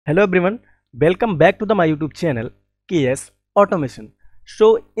Hello everyone, welcome back to my YouTube channel KS Automation.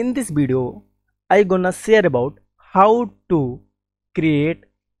 So in this video, I gonna share about how to create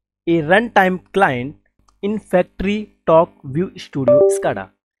a runtime client in FactoryTalk View Studio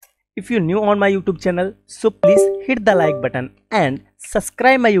SCADA. If you're new on my YouTube channel, so please hit the like button and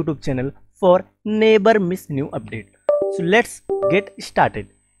subscribe my YouTube channel for never miss new update. So let's get started.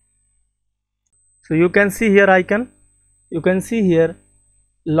 So you can see here icon, you can see here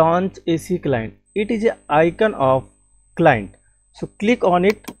launch AC client. It is an icon of client, so click on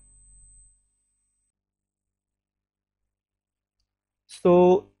it.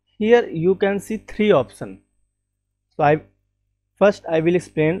 So here you can see three options. So I will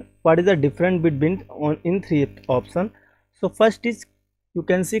explain what is the difference between in three options. So first is, you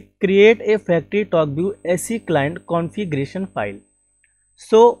can see create a FactoryTalk View SE Client configuration file.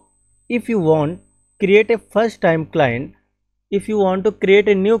 So if you want create a first time client, if you want to create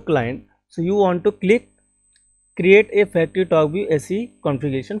a new client, so you want to click create a FactoryTalk View SE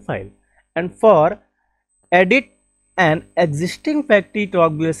configuration file. And for edit an existing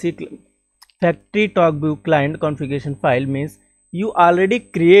FactoryTalk View client configuration file means you already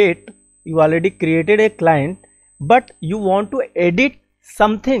created a client, but you want to edit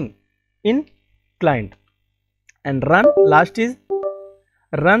something in client. And last is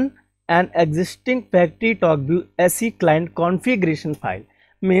run an existing FactoryTalk View SE client configuration file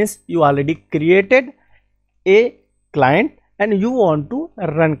means you already created a client and you want to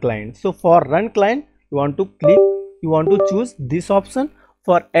run client. So for run client you want to choose this option.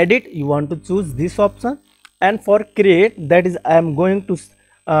 For edit you want to choose this option, and for create, that is I am going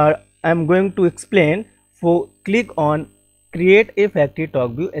to explain. For click on create a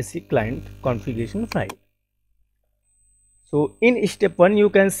FactoryTalk View SE client configuration file. So in step 1 you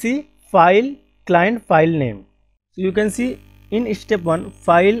can see file client file name. So you can see in step 1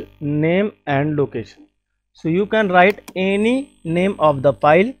 file name and location. So you can write any name of the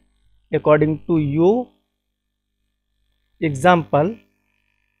file according to you. Example,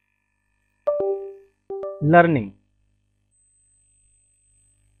 learning.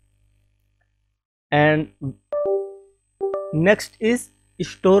 And next is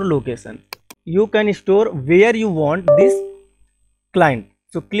store location. You can store where you want this client.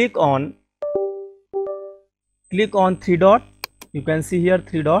 So click on three dot. You can see here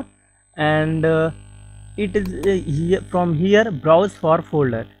three dot, and it is here. From here browse for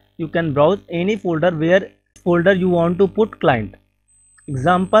folder. You can browse any folder where folder you want to put client.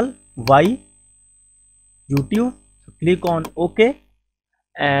 Example, Y, YouTube. So click on OK,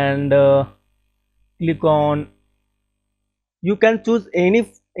 and click on, you can choose any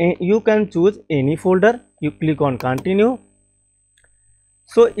folder. You click on continue.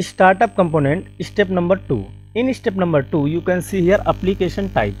 So startup component, step number 2. In step number 2 you can see here application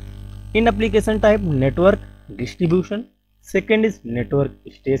type. In application type, network distribution, second is network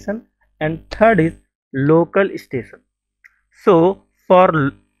station, and third is local station. So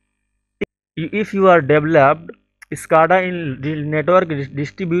for if you are developed SCADA in network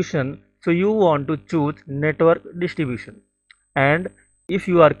distribution, so you want to choose network distribution. And if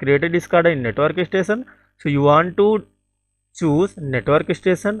you are created SCADA in network station, so you want to choose network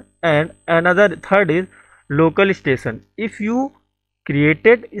station. And another third is local station. If you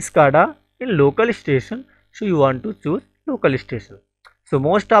created SCADA in local station, so you want to choose local station. So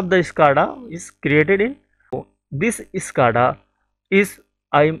most of the SCADA is created in this SCADA is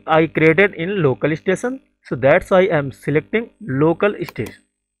I created in local station, so that's why I am selecting local station.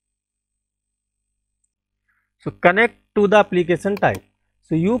 So connect to the application type.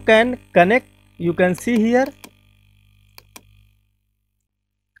 So you can connect, you can see here.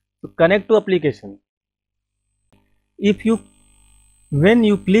 So connect to application. When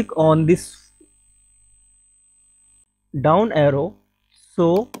you click on this down arrow,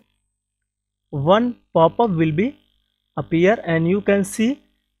 so one pop-up will be appear, and you can see,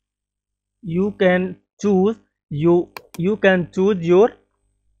 you can choose your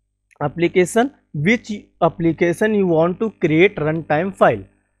application, which application you want to create runtime file.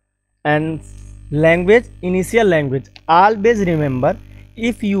 And language, initial language, always remember,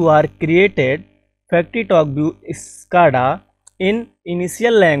 if you are created FactoryTalk View SCADA in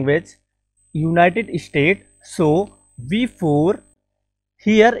initial language United States, so before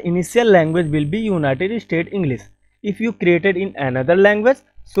here initial language will be United States English. If you created in another language,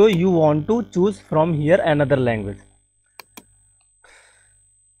 so you want to choose from here another language.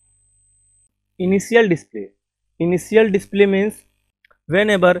 Initial display means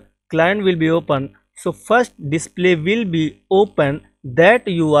whenever client will be open, so first display will be open that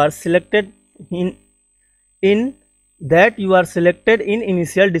you are selected in that you are selected in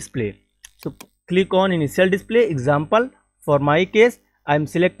initial display. So click on initial display. Example, for my case I am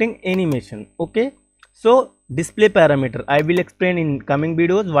selecting animation. Okay, so display parameter, I will explain in coming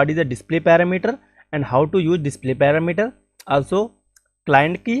videos what is a display parameter and how to use display parameter. Also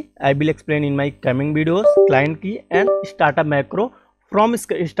client key, I will explain in my coming videos, client key and startup macro. From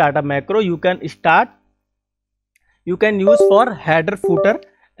startup macro you can use for header footer,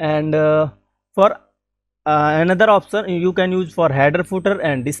 and for another option you can use for header footer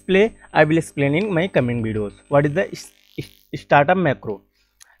and display. I will explain in my coming videos what is the startup macro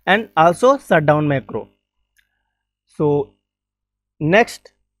and also shutdown macro. So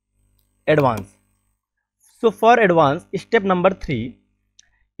next, advance. So for advance, step number 3,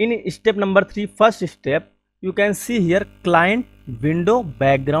 in step number 3, first step, you can see here client window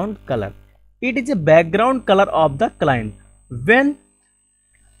background color. It is a background color of the client when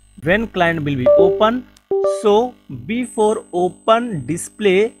client will be open. So before open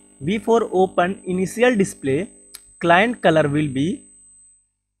display, before open initial display, client color will be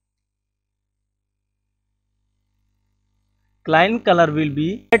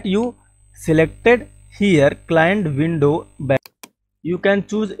that you selected here client window back. You can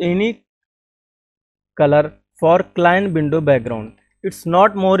choose any color for client window background. It's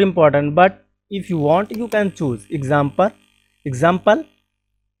not more important, but if you want you can choose example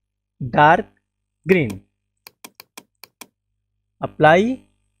dark green. Apply,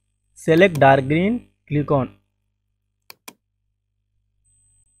 select dark green, click on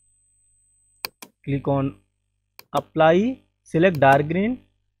apply, select dark green.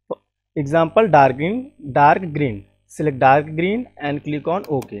 Example dark green, select dark green and click on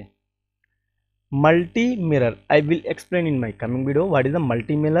OK. Multi mirror, I will explain in my coming video what is a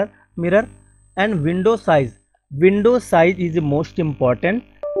multi mirror. And window size is the most important,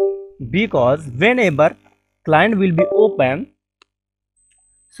 because whenever client will be open,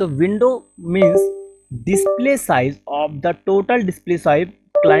 so window means display size of the total display size,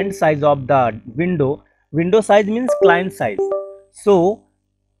 client size of the window size means client size. So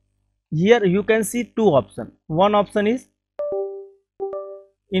here you can see two options. One option is,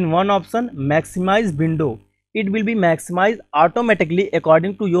 in one option maximize window, it will be maximized automatically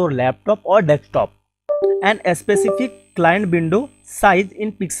according to your laptop or desktop, and a specific client window size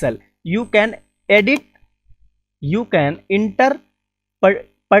in pixel. You can edit, you can enter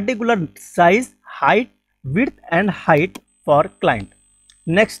particular size, height, width and height for client.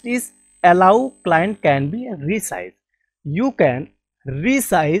 Next is allow client can be resized. You can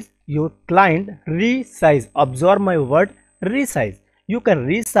resize your client, resize, observe my word, resize. You can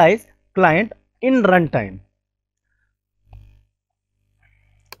resize client in runtime.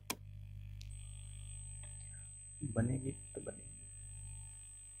 बनेगी तो बनेगी.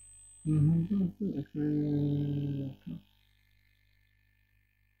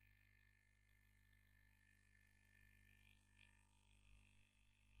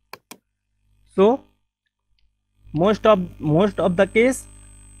 So most of the case,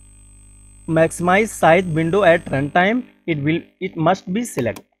 maximize size window at runtime, it must be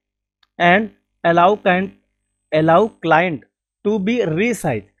select, and allow client to be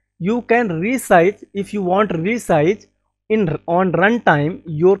resized. You can resize if you want resize on runtime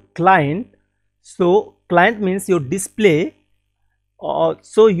your client. So client means your display,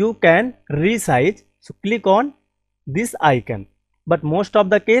 so you can resize. So click on this icon, but most of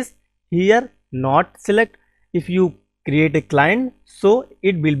the case here not select. If you create a client, so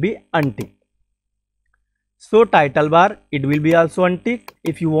it will be untick. So title bar, it will be also untick.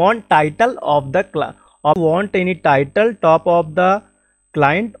 If you want title of the want any title top of the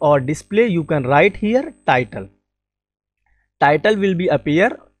client or display, you can write here title. Title will be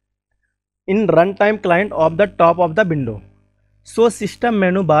appear in runtime client of the top of the window. So system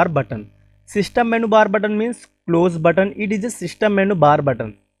menu bar button. System menu bar button means close button. It is a system menu bar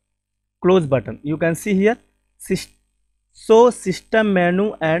button, close button. You can see here. So system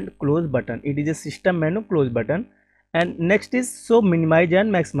menu and close button. It is a system menu close button. And next is so minimize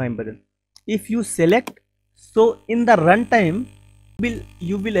and maximize button. If you select, so in the runtime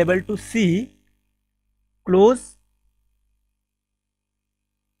you will able to see close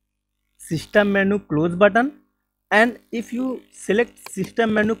system menu close button. And if you select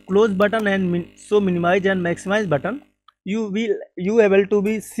system menu close button and so minimize and maximize button, you able to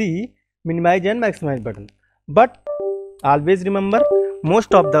be see minimize and maximize button. But always remember,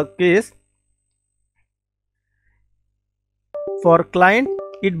 most of the case for client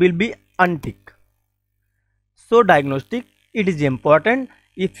it will be untick. So diagnostic, it is important.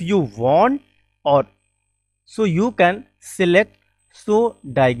 If you want, or so you can select so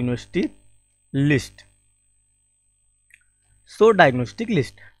diagnostic list. So diagnostic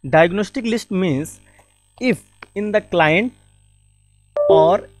list means if in the client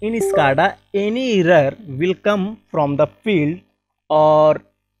or in SCADA any error will come from the field, or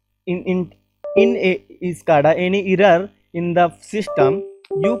in a SCADA any error in the system,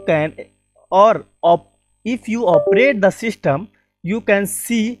 you can, or if you operate the system, you can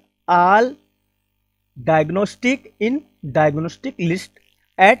see all diagnostic in diagnostic list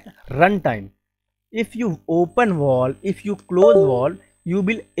at runtime. If you open valve, if you close valve, you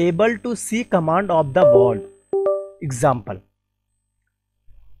will able to see command of the valve. Example.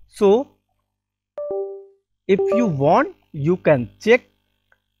 So if you want, you can check,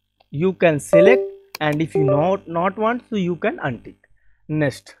 you can select, and if you not want, so you can untick.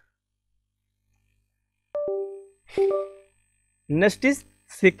 Next is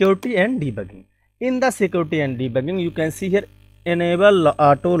security and debugging. In the security and debugging, you can see here enable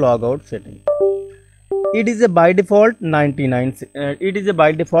auto logout setting. It is a by default 99. It is a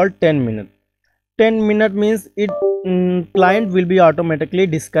by default 10 minutes. 10 minute means it client will be automatically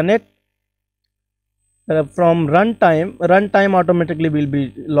disconnect from runtime. Runtime automatically will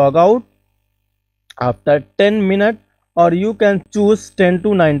be log out after 10 minutes, or you can choose 10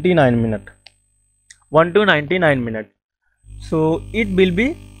 to 99 minutes, 1 to 99 minutes. So it will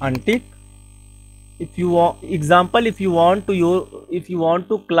be untick. If you want, example, if you want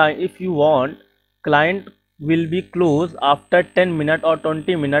client will be closed after 10 minutes or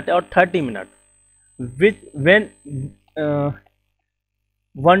 20 minutes or 30 minutes, which when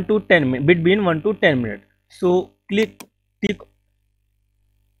 1 to 10 minutes, between 1 to 10 minutes. So click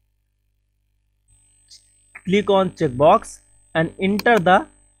on checkbox and enter the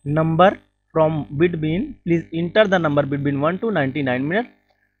number from between, please enter the number between 1 to 99 minutes.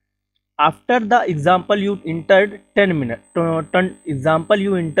 After the example you entered 10 minutes, example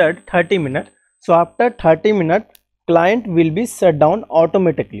you entered 30 minutes. So after 30 minutes, client will be shut down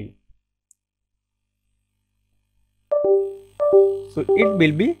automatically. So it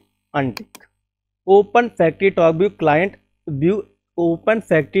will be untick. Open FactoryTalk View Client View, open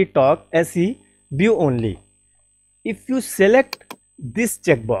FactoryTalk SE View only. If you select this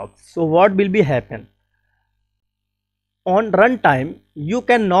checkbox, so what will be happen? On runtime, you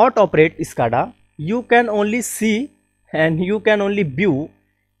cannot operate SCADA. You can only see and you can only view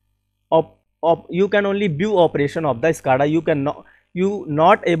operation of the SCADA. You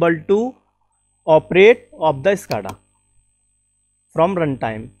not able to operate of the SCADA from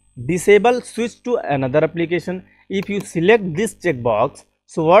runtime. Disable switch to another application. If you select this checkbox,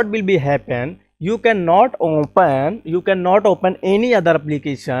 so what will be happen? You cannot open any other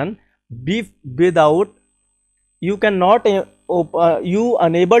application without, you cannot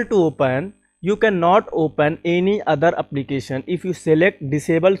you cannot open any other application if you select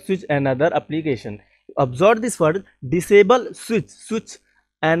disable switch another application. Observe this word, disable switch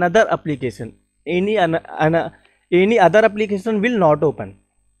another application. Any other application will not open.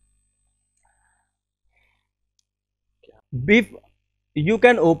 If you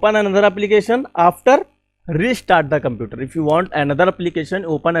can open another application after restart the computer. If you want another application,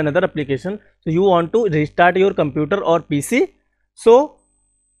 open another application, so you want to restart your computer or PC, so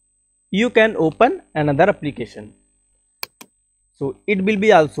you can open another application. So it will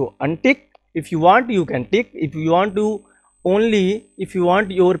be also untick. If you want, you can tick. If you want to only, if you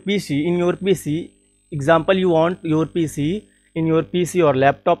want your PC, in your PC, example you want your PC, in your PC or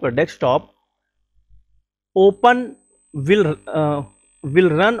laptop or desktop, open will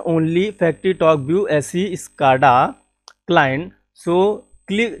run only FactoryTalk View SE SCADA client. So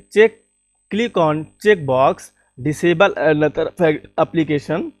click on checkbox, disable another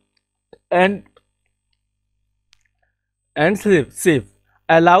application and save.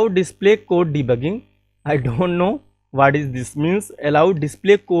 Allow display code debugging. I don't know what is this means. Allow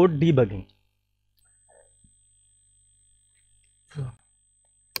display code debugging.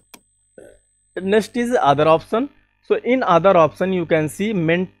 Next is other option. So in other option you can see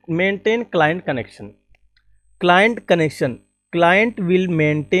maintain client connection. Client will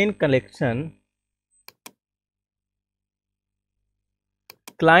maintain connection.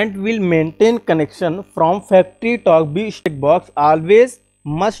 Client will maintain connection from FactoryTalk View checkbox, always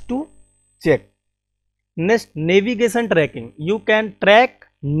must to check. Next, navigation tracking. You can track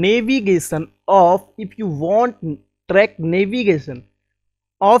navigation of, if you want track navigation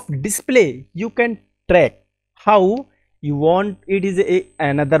of display, you can track. How you want? It is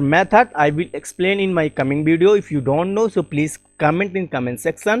another method. I will explain in my coming video. If you don't know, so please comment in comment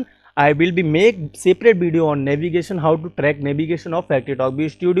section. I will be make separate video on navigation, how to track navigation of FactoryTalk View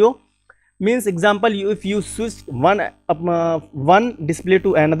Studio. Means example, if you switch one display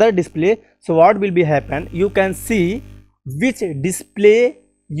to another display, so what will be happen? You can see which display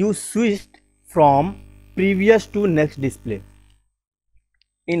you switched from previous to next display.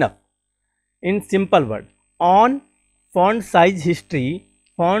 Enough. In simple word, on font size history,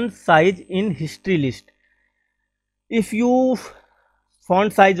 font size in history list. If you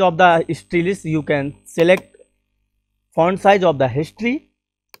font size of the history list, you can select font size of the history,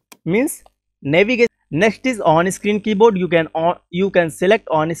 means navigation. Next is on screen keyboard. You can select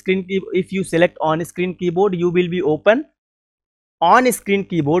on screen keyboard. If you select on screen keyboard, you will be open on screen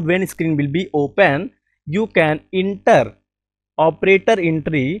keyboard. When screen will be open, you can enter operator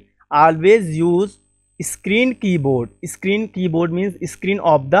entry. Always use screen keyboard. Screen keyboard means screen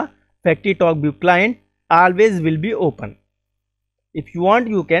of the FactoryTalk View Client always will be open. If you want,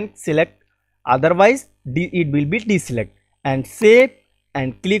 you can select, otherwise it will be deselect, and save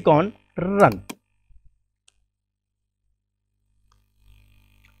and click on run.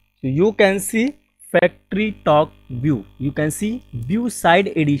 So you can see FactoryTalk View. You can see View Side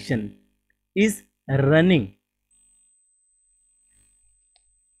Edition is running.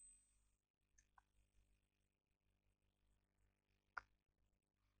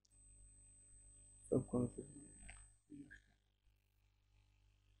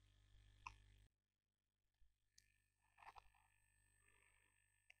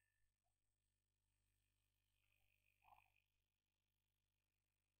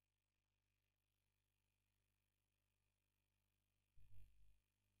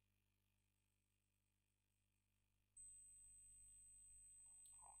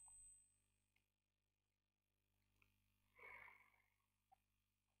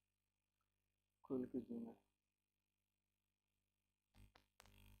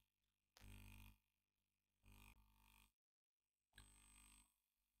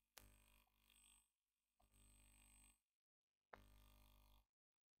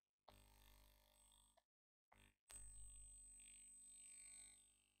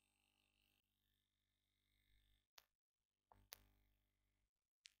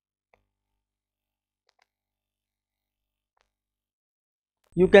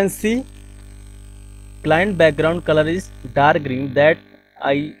 You can see client background color is dark green, that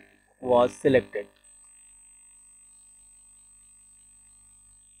I was selected.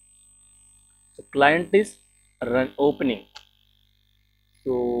 So client is opening.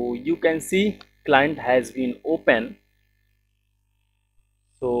 So you can see client has been open.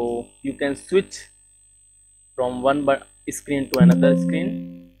 So you can switch from one screen to another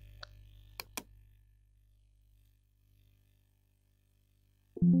screen.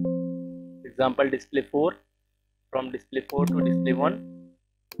 Example, display 4, from display 4 to display 1,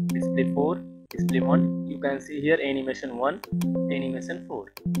 display 4, display 1. You can see here animation 1, animation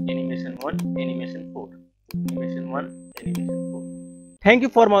 4, animation 1, animation 4, animation 1, animation 4. Thank you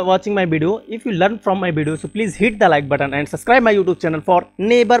for watching my video. If you learned from my video, so please hit the like button and subscribe my YouTube channel for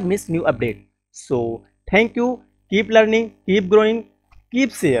never miss new update. So thank you. Keep learning, keep growing,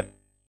 keep share.